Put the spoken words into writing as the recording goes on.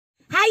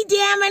Hi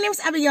there, my name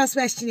is Abigail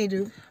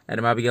Chinedus. And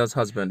I'm Abigail's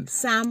husband.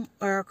 Sam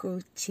Oracle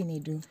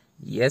Chinedus.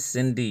 Yes,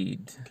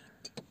 indeed.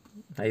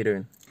 How you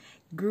doing?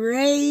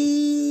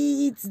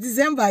 Great.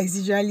 December is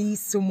usually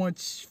so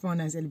much fun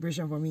and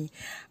celebration for me.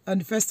 On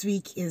the first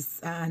week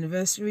is our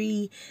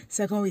anniversary.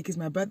 Second week is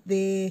my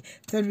birthday.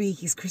 Third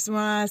week is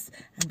Christmas.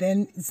 And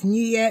then it's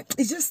New Year.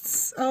 It's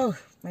just, oh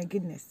my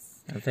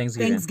goodness. And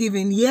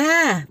Thanksgiving.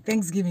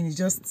 Thanksgiving is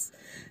just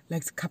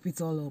like to cap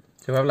it all up.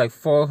 So we have like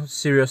 4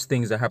 serious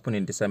things that happen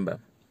in December.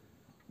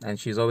 And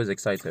she's always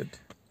excited.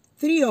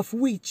 3 of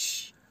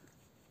which,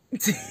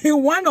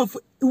 one of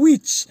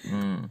which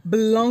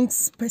belongs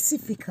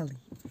specifically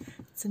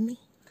to me.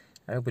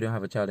 I hope we don't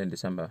have a child in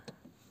December.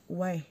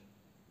 Why?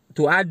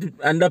 To add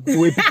and up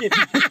to a kid.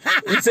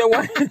 You say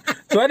why?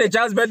 To add a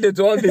child's birthday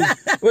to all this.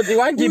 But you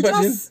want to keep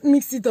We'll just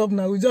mix it up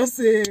now. We just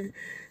say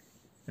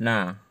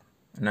Nah.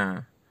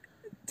 to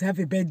have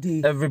a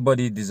birthday.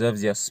 Everybody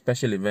deserves their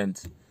special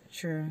event.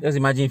 Sure. Just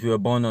imagine if you were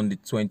born on the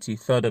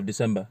 23rd of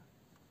December.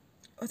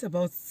 What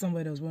about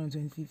somebody that was born on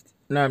 25th?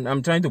 No,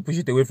 I'm trying to push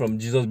it away from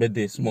Jesus'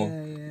 birthday small.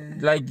 Yeah.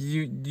 Like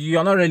you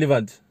are not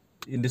relevant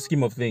in the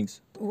scheme of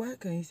things. Why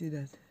can you say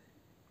that?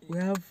 We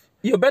have...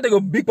 You better go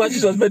big past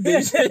Jesus'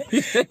 birthday.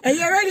 And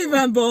you're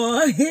relevant,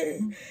 boy.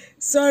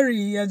 Sorry,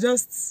 you're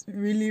just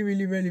really,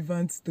 really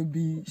relevant to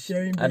be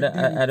sharing birthdays.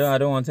 I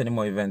don't want any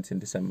more events in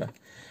December.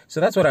 So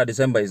that's what our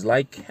December is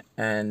like,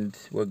 and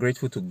we're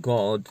grateful to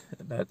God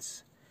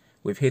that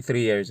we've hit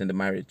 3 years in the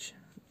marriage.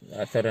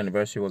 Our 3rd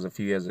anniversary was a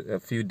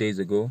few days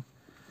ago.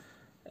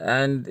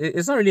 And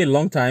it's not really a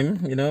long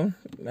time, you know.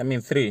 I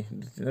mean, 3.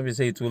 Let me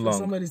say too long.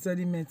 Somebody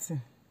studying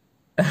medicine.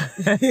 But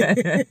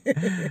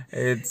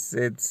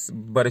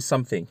it's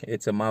something.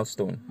 It's a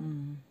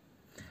milestone.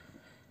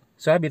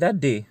 So Abby, that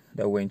day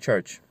that we're in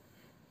church,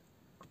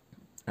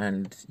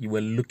 and you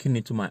were looking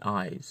into my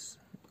eyes,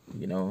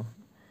 you know,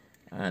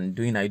 and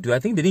doing I do. I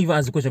think they didn't even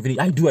ask the question.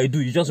 I do.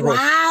 You just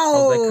rushed. I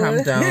was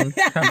like,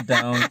 calm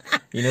down.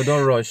 You know,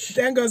 don't rush.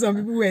 Thank God some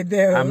people were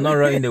there. I'm not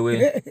running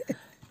away.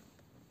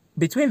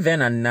 Between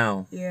then and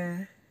now,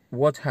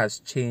 what has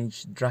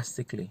changed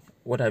drastically?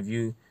 What have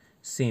you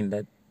seen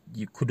that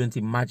you couldn't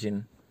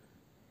imagine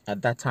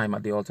at that time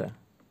at the altar?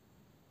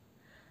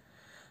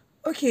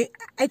 Okay,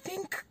 I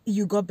think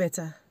you got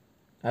better.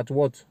 At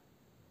what?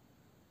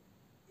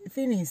 The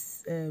thing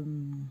is,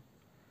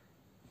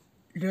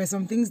 there were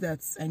some things that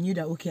I knew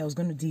that, okay, I was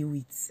going to deal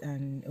with.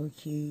 And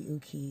okay.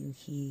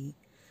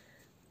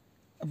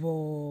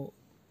 But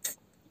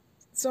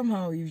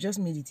somehow you've just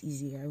made it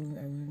easy. I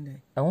won't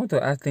lie. I want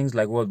to ask things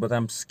like what, but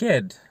I'm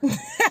scared.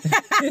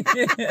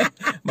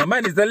 My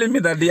mind is telling me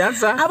that the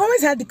answer... I've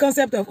always had the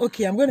concept of,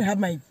 okay, I'm going to have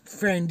my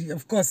friend.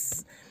 Of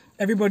course,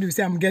 everybody will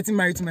say I'm getting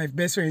married to my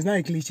best friend. It's not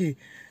a cliche.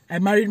 I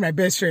married my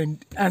best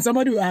friend. And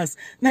somebody will ask,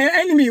 now your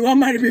enemy you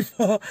weren't married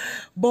before.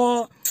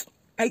 But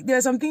there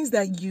are some things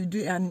that you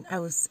do, and I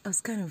was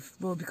kind of,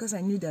 well, because I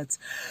knew that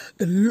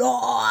the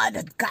Lord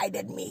had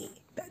guided me.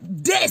 That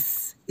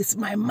this is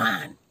my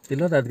man. The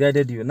Lord had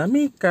guided you.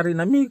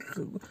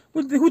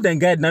 Who then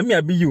guide? Nami,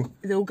 I be you.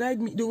 They will guide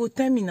me. They will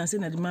tell me and say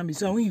that the man be.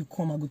 So when you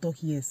come, I go talk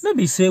yes. Let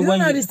me say you when don't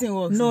know how this thing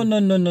works. No.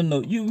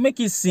 You make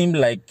it seem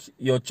like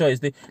your choice.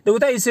 They will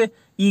tell you say,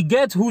 you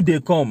get who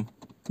they come.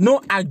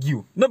 No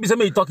argue. No be say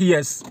me you talk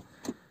yes.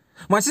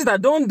 My sister,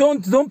 don't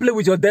play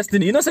with your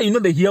destiny. You know, say you know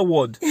the hear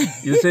word.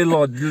 You say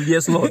Lord,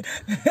 yes Lord.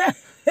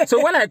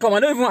 So when I come, I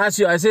don't even ask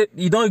you. I say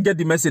you don't get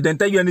the message. Then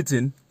tell you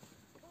anything.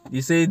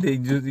 You say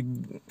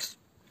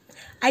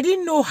I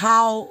didn't know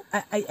how.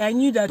 I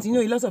knew that, you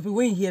know, a lot of people,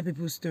 when you hear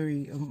people's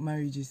story of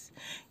marriages,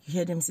 you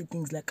hear them say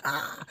things like,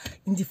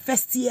 in the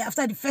first year,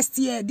 after the first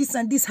year, this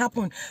and this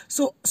happened.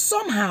 So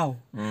somehow,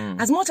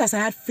 as much as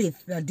I had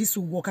faith that this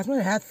will work, as much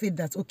as I had faith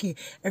that, okay,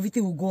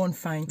 everything will go on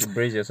fine. You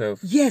brace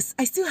yourself. Yes,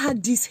 I still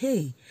had this,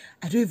 hey,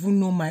 I don't even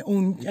know my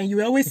own. And you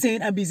were always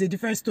saying, Abby, it's a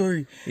different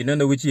story. You don't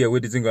know which year,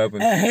 where this thing will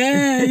happen.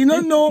 You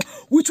don't know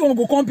which one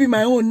will come be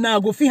my own now,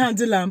 go fee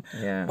handle them.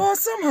 Yeah. But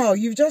somehow,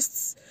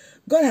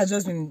 God has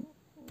just been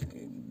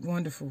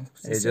wonderful.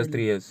 It's just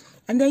 3 years.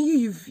 And then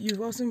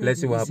you've also made Let's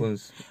it see what easy.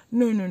 happens.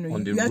 No.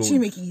 On You actually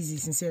make it easy,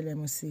 sincerely, I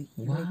must say.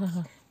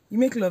 You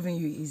make loving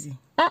you easy.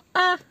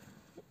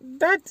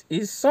 That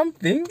is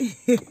something.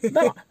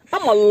 I'm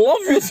gonna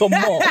love you some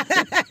more.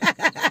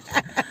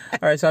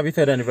 All right, so happy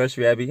 3rd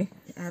anniversary, Abby.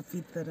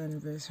 Happy 3rd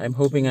anniversary. I'm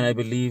hoping and I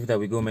believe that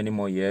we go many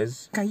more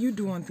years. Can you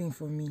do one thing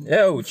for me?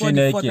 Oh, for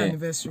the 4th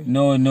anniversary?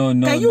 No.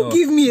 Can you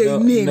give me a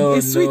name,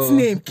 a sweet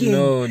name, King?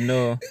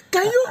 No.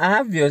 Can you? I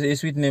have a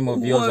sweet name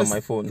of yours on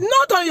my phone.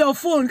 Not on your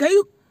phone. Can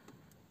you?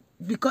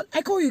 Because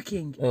I call you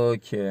King.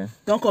 Okay.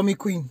 Don't call me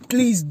Queen.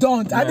 Please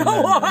don't. I don't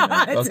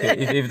want.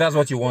 Okay, if that's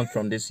what you want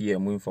from this year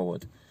moving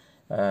forward,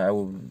 I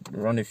will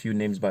run a few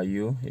names by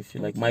you. If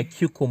you like, my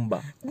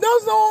cucumber.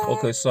 No.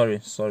 Okay, sorry.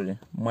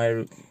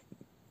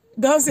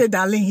 Don't say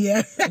darling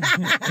here.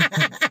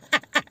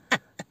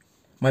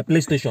 My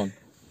PlayStation.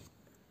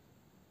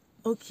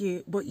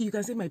 Okay, but you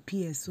can say my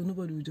PS, so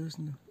nobody will just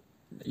know.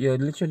 You're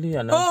literally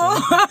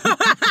announcing.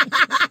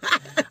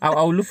 I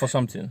will look for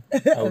something.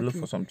 I will look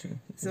for something.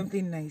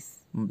 Something nice.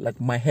 Like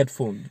my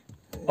headphone.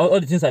 all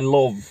the things I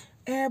love.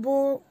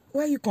 But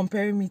why are you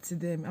comparing me to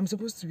them? I'm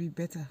supposed to be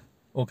better.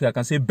 Okay, I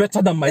can say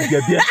better than my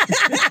dear.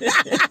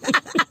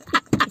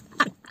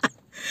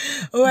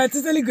 Oh, we're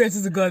totally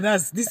grateful to God.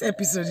 This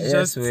episode is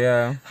Yes, we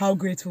are. how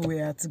grateful we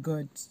are to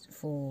God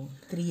for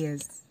 3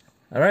 years.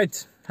 All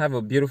right. Have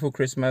a beautiful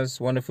Christmas,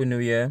 wonderful New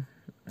Year,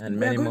 and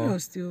many more. We're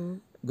still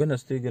Gonna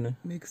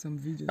make some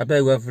videos. I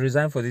bet we have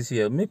resigned for this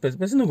year. Make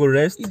person no go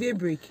rest. It did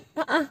break.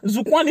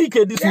 Zukwani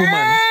this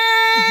woman.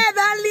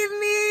 Don't leave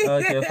me.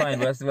 Okay, fine.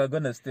 We're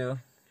gonna still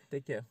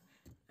take care.